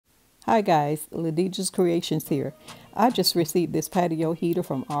Hi guys, LadeiJah's Creations here. I just received this patio heater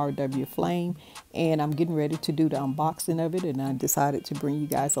from R.W.Flame and I'm getting ready to do the unboxing of it, and I decided to bring you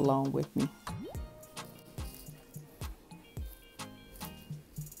guys along with me.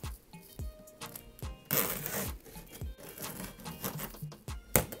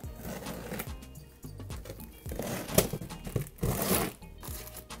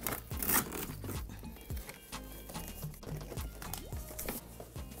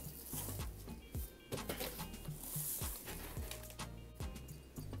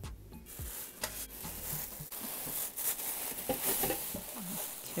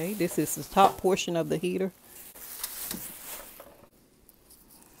 Okay, this is the top portion of the heater.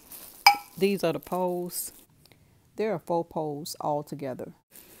 These are the poles. There are 4 poles all together.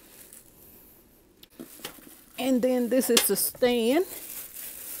 And then this is the stand.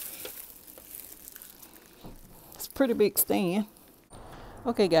 It's a pretty big stand.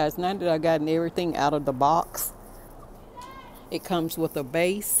 Okay guys, now that I've gotten everything out of the box, it comes with a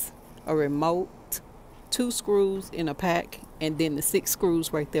base, a remote, 2 screws in a pack, and then the 6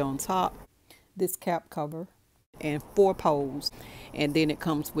 screws right there on top, this cap cover, and 4 poles, and then it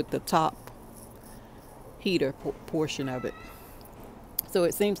comes with the top heater portion of it. So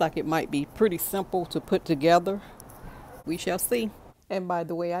it seems like it might be pretty simple to put together. We shall see. And by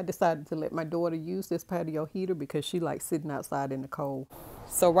the way, I decided to let my daughter use this patio heater because she likes sitting outside in the cold.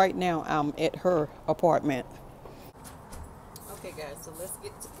 So right now I'm at her apartment. Okay guys, so let's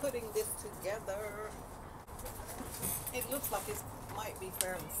get to putting this together. It looks like it might be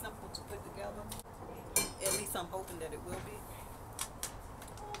fairly simple to put together. At least I'm hoping that it will be.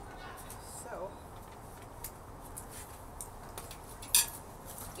 So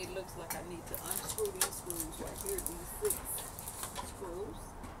it looks like I need to unscrew these screws right here, these 6 screws.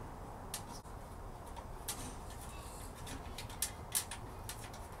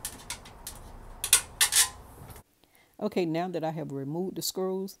 Okay, now that I have removed the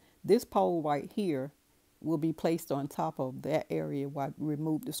screws, this pole right here will be placed on top of that area where I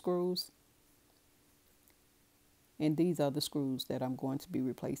removed the screws. And these are the screws that I'm going to be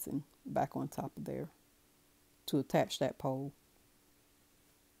replacing back on top of there to attach that pole.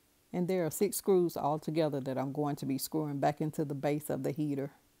 And there are 6 screws all together that I'm going to be screwing back into the base of the heater.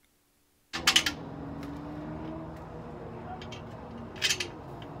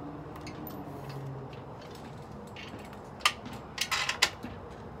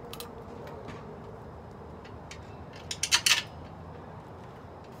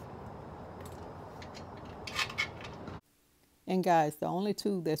 And guys, the only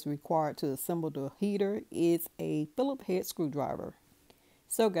tool that's required to assemble the heater is a Phillips head screwdriver.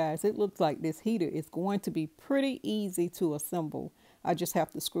 So guys, it looks like this heater is going to be pretty easy to assemble. I just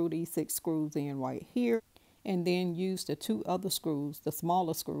have to screw these 6 screws in right here and then use the 2 other screws, the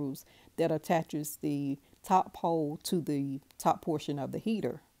smaller screws, that attaches the top pole to the top portion of the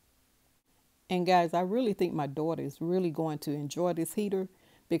heater. And guys, I really think my daughter is really going to enjoy this heater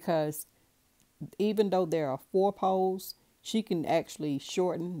because even though there are 4 poles, she can actually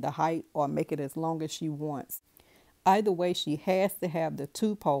shorten the height or make it as long as she wants. Either way, she has to have the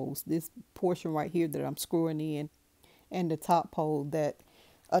 2 poles, this portion right here that I'm screwing in, and the top pole that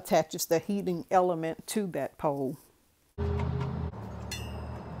attaches the heating element to that pole.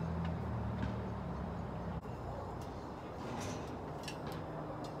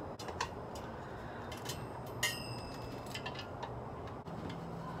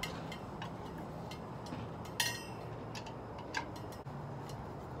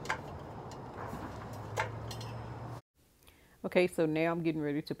 Okay, so now I'm getting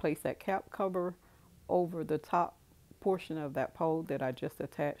ready to place that cap cover over the top portion of that pole that I just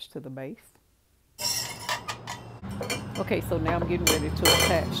attached to the base. Okay, so now I'm getting ready to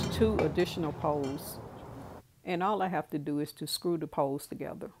attach 2 additional poles. And all I have to do is to screw the poles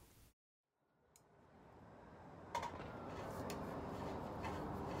together.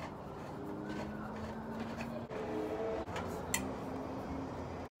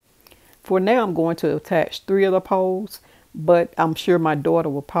 For now, I'm going to attach 3 of the poles, but I'm sure my daughter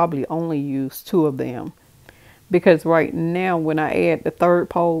will probably only use 2 of them. Because right now, when I add the 3rd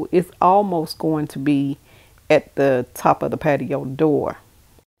pole, it's almost going to be at the top of the patio door.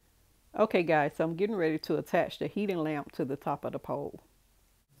 Okay guys, so I'm getting ready to attach the heating lamp to the top of the pole.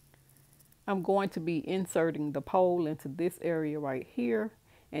 I'm going to be inserting the pole into this area right here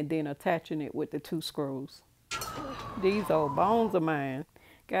and then attaching it with the 2 screws. These old bones of mine.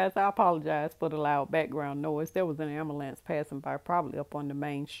 Guys, I apologize for the loud background noise. There was an ambulance passing by, probably up on the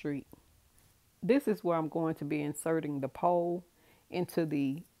main street. This is where I'm going to be inserting the pole into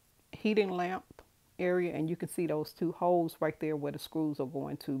the heating lamp area, and you can see those 2 holes right there where the screws are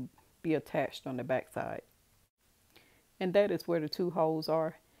going to be attached on the back side. And that is where the 2 holes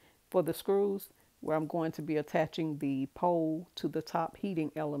are for the screws, where I'm going to be attaching the pole to the top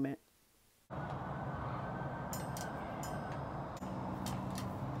heating element.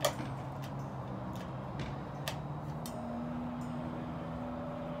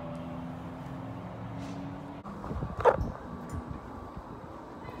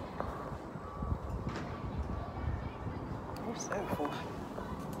 What's that for?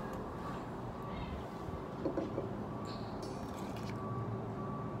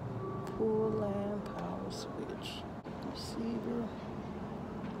 Full line power switch, receiver,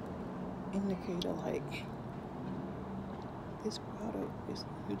 indicator light. This product is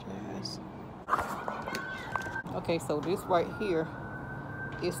energized. Okay, so this right here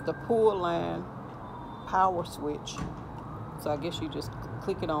is the pull line power switch. So I guess you just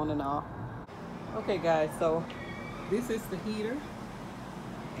click it on and off. Okay guys, so this is the heater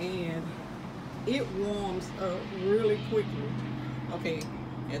and it warms up really quickly. Okay,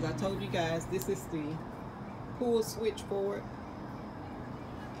 as I told you guys, this is the pull switch for it,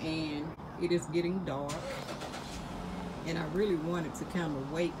 and it is getting dark, and I really wanted to kind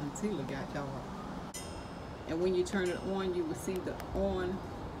of wait until it got dark. And when you turn it on, you will see the on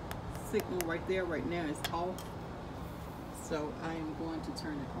signal right there. Right now it's off, so I am going to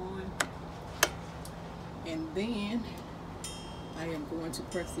turn it on, and then I am going to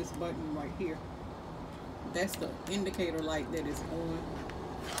press this button right here. That's the indicator light that is on.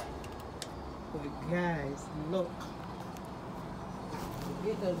 But guys, look,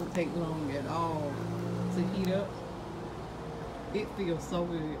 it doesn't take long at all to heat up. It feels so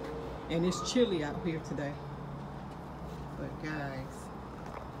good, and it's chilly out here today. But guys,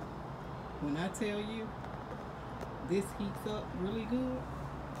 when I tell you this heats up really good,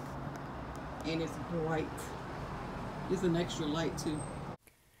 and it's bright, it's an extra light too.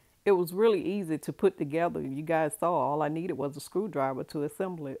 It was really easy to put together. You guys saw all I needed was a screwdriver to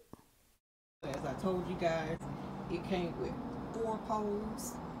assemble it. As I told you guys, it came with 4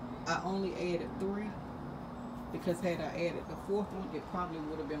 poles. I only added 3 because had I added the 4th one, it probably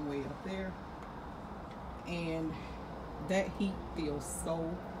would have been way up there. And that heat feels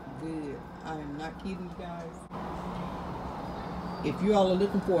so good. I am not kidding you guys. If you all are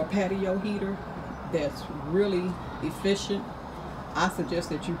looking for a patio heater that's really efficient, I suggest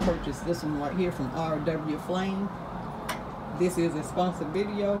that you purchase this one right here from R.W.Flame. This is a sponsored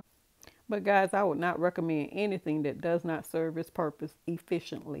video. But guys, I would not recommend anything that does not serve its purpose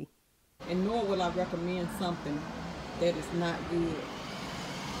efficiently. And nor will I recommend something that is not good.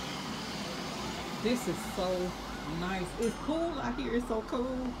 This is so nice. It's cool out here. It's so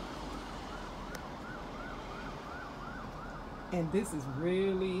cool. And this is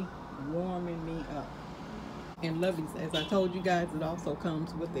really warming me up. And lovelies, as I told you guys, it also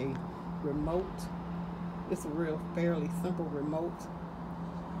comes with a remote. It's a real fairly simple remote.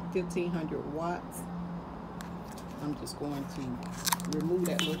 1500 watts. I'm just going to remove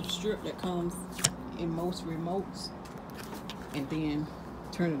that little strip that comes in most remotes and then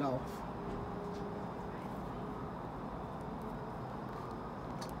turn it off.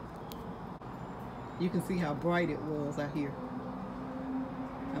 You can see how bright it was out here.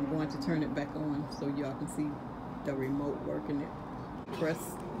 I'm going to turn it back on so y'all can see the remote working it. Press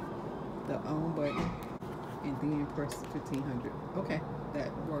the on button and then press 1500. Okay,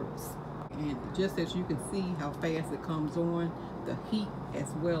 that works. And just as you can see how fast it comes on, the heat as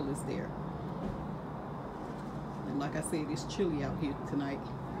well is there. And like I said, it's chilly out here tonight.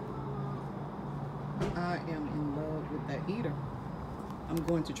 I am in love with that heater. I'm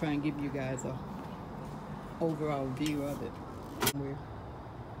going to try and give you guys a overall view of it.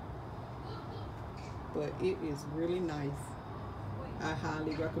 But it is really nice. I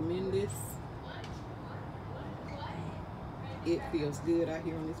highly recommend this. It feels good out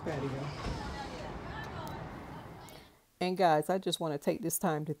here on this patio. And guys, I just want to take this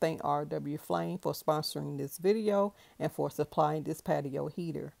time to thank R.W.Flame for sponsoring this video and for supplying this patio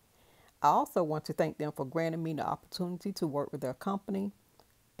heater. I also want to thank them for granting me the opportunity to work with their company.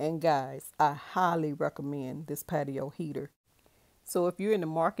 And guys, I highly recommend this patio heater. So if you're in the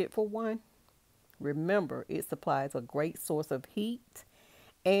market for one, remember it supplies a great source of heat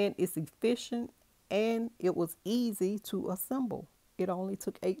and it's efficient. And it was easy to assemble. It only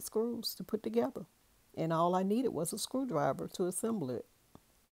took 8 screws to put together. And all I needed was a screwdriver to assemble it.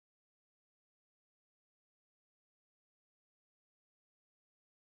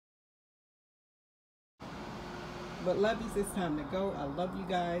 But lovies, it's time to go. I love you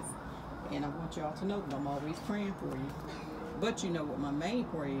guys. And I want y'all to know that I'm always praying for you. But you know what my main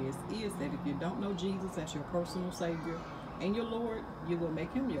prayer is that if you don't know Jesus as your personal Savior, and your Lord, you will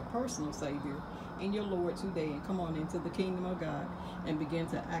make him your personal Savior and your Lord today, and come on into the kingdom of God and begin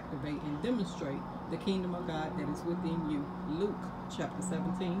to activate and demonstrate the kingdom of God that is within you. Luke chapter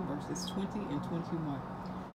 17, verses 20 and 21.